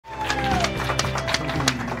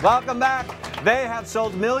Welcome back. They have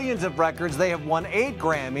sold millions of records. They have won 8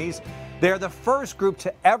 Grammys. They're the first group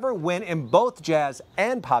to ever win in both jazz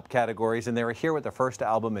and pop categories, and they were here with their first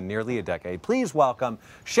album in nearly a decade. Please welcome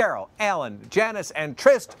Cheryl, Alan, Janice, and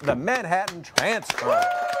Trist, the Manhattan Transfer.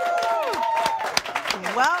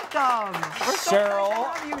 Welcome. We're so Cheryl,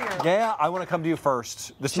 glad to have you here. yeah, I want to come to you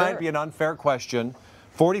first. This might be an unfair question.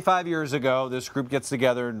 45 years ago, this group gets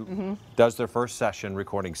together and does their first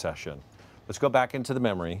recording session. Let's go back into the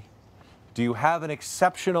memory. Do you have an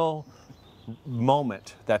exceptional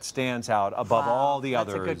moment that stands out above all the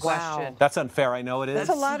others? That's a good question. That's unfair, I know it is. That's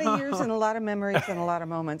a lot of years and a lot of memories and a lot of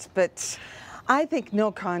moments, but I think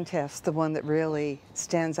no contest, the one that really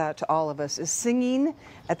stands out to all of us, is singing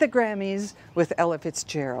at the Grammys with Ella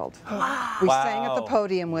Fitzgerald. Wow. We sang at the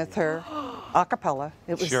podium with her, a cappella.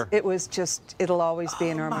 It was just, it'll always be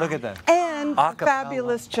in our mind. Look at that. And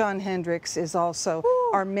fabulous John Hendricks is also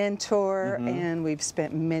our mentor, and we've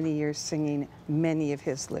spent many years singing many of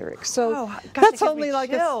his lyrics. So that's only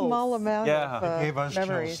like a small amount of gave us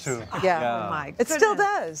memories. chills, too. Yeah. Oh my It goodness. still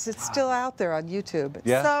does. It's still out there on YouTube.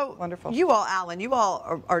 It's So wonderful. you all, Alan, you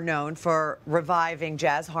all are known for reviving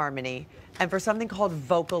jazz harmony and for something called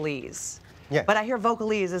vocalese. Yeah. But I hear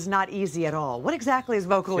vocalese is not easy at all. What exactly is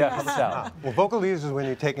vocalese? Yeah, help us out. Well, vocalese is when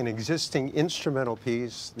you take an existing instrumental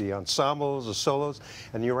piece, the ensembles, the solos,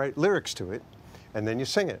 and you write lyrics to it, and then you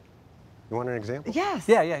sing it. You want an example? Yes.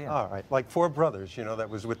 Yeah. All right, like Four Brothers, you know, that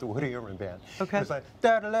was with the Woody Herman Band. Okay. It's like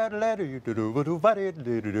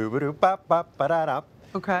da-da-da-da-da-da-da-da-da-da-da-da-da-da-da-da-da.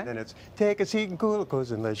 Okay. And then it's take a seat and cool,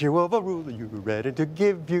 cause unless you overrule, you're ready to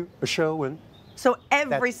give you a showing. So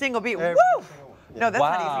every single beat, woo! every single one. No, that's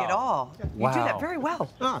not easy at Wow. all. You do Wow. that very well.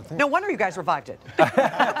 Oh, No wonder you guys revived it.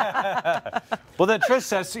 Well, then Trish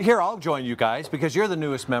says, here, I'll join you guys because you're the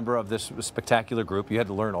newest member of this spectacular group. You had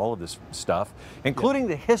to learn all of this stuff, including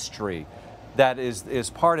the history that is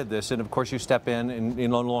part of this. And of course, you step in, and you're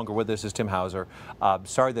no longer with us is Tim Hauser.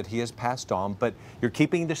 Sorry that he has passed on, but you're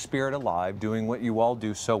keeping the spirit alive, doing what you all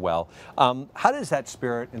do so well. How does that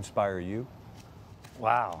spirit inspire you?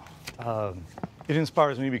 Wow. It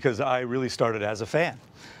inspires me because I really started as a fan.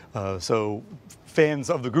 So fans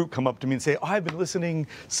of the group come up to me and say, oh, I've been listening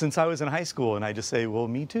since I was in high school. And I just say, well,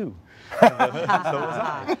 me too. So was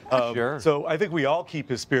I. Sure. So I think we all keep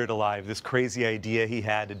his spirit alive. This crazy idea he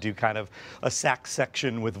had to do kind of a sax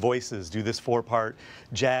section with voices, do this 4-part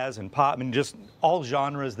jazz and pop, and just all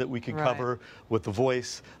genres that we could cover with the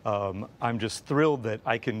voice. I'm just thrilled that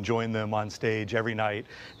I can join them on stage every night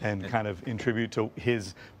and kind of contribute to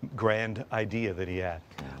his grand idea that he had.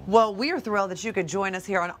 Well, we are thrilled that you could join us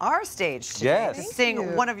here on our stage today to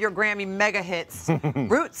sing one of your Grammy mega hits,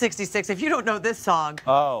 Route 66. If you don't know this song,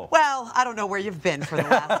 well, I don't know where you've been for the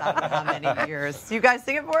last I don't know how many years. You guys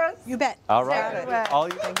sing it for us? You bet. All right. All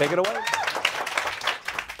you, take it away.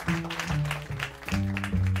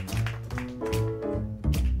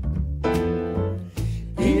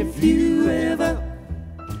 If you ever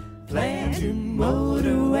plan to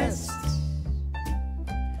motor west,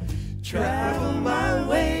 travel my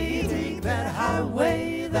way, take that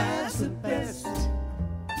highway, that's the best.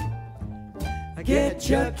 Get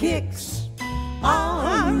your kicks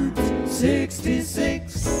on Route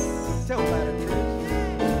 66. Tell about it, Trish.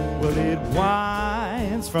 Well, it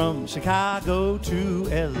winds from Chicago to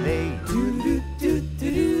L.A.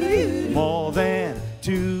 More than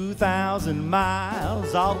 2,000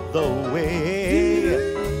 miles all the way.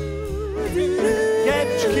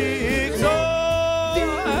 Get your kicks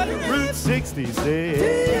on Route 66.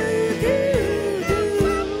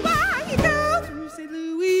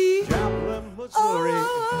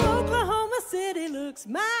 Oklahoma City looks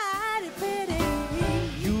mighty pretty.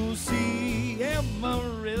 You'll see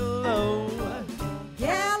Amarillo,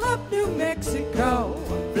 Gallup, New Mexico.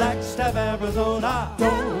 Flagstaff, Arizona.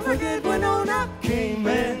 Don't forget Winona,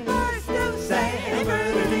 Cayman, San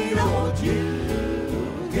Bernardino. Won't you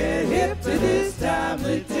get hip to this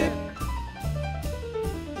timely tip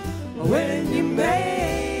when you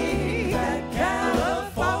make that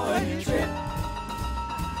California trip?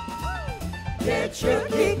 Get your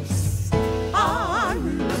kicks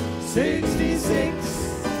on Route 66.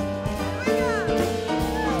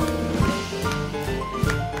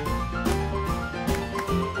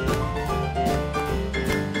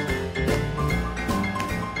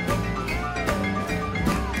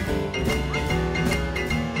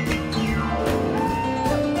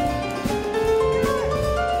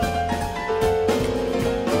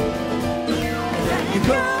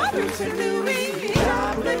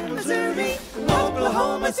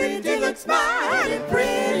 Oklahoma City looks mighty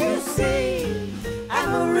pretty, you see.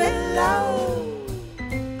 Amarillo,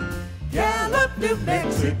 Gallup, New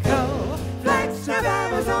Mexico, Flagstaff,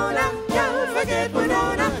 Arizona. Arizona, don't forget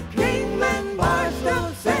Winona, Kingman,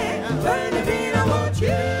 Barstow, San Bernardino, won't you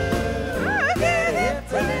get hip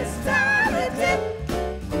to this time of tip?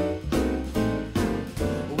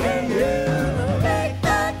 When you make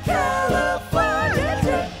that California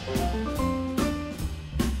trip,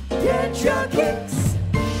 get your kicks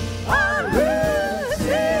on Route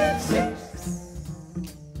 66.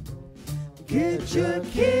 Get your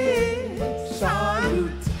kicks on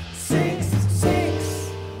Route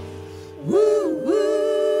 66. Woo woo.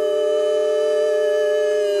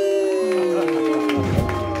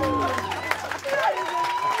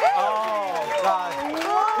 Oh, God.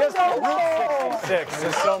 Just Route 66.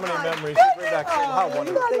 There's so many memories. You bring back how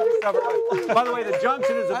wonderful. Thank you so much. By the way, the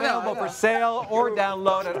Junction is available for sale or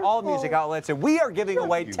download at all music outlets, and we are giving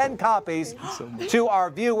away 10 copies to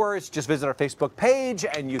our viewers. Just visit our Facebook page,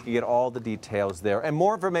 and you can get all the details there. And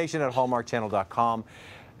more information at hallmarkchannel.com.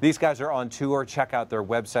 These guys are on tour. Check out their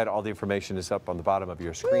website. All the information is up on the bottom of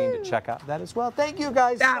your screen to check out that as well. Thank you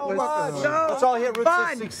guys so much. That's all here.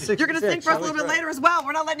 Fun. You're going to sing for us a little bit later as well.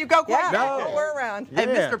 We're not letting you go quite yet. No, we're around. And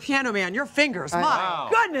Mr. Piano Man, your fingers, my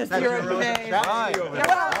goodness, you're amazing. You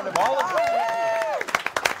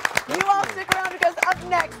all stick around because up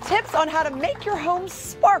next, tips on how to make your home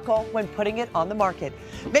sparkle when putting it on the market.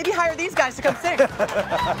 Maybe hire these guys to come sing.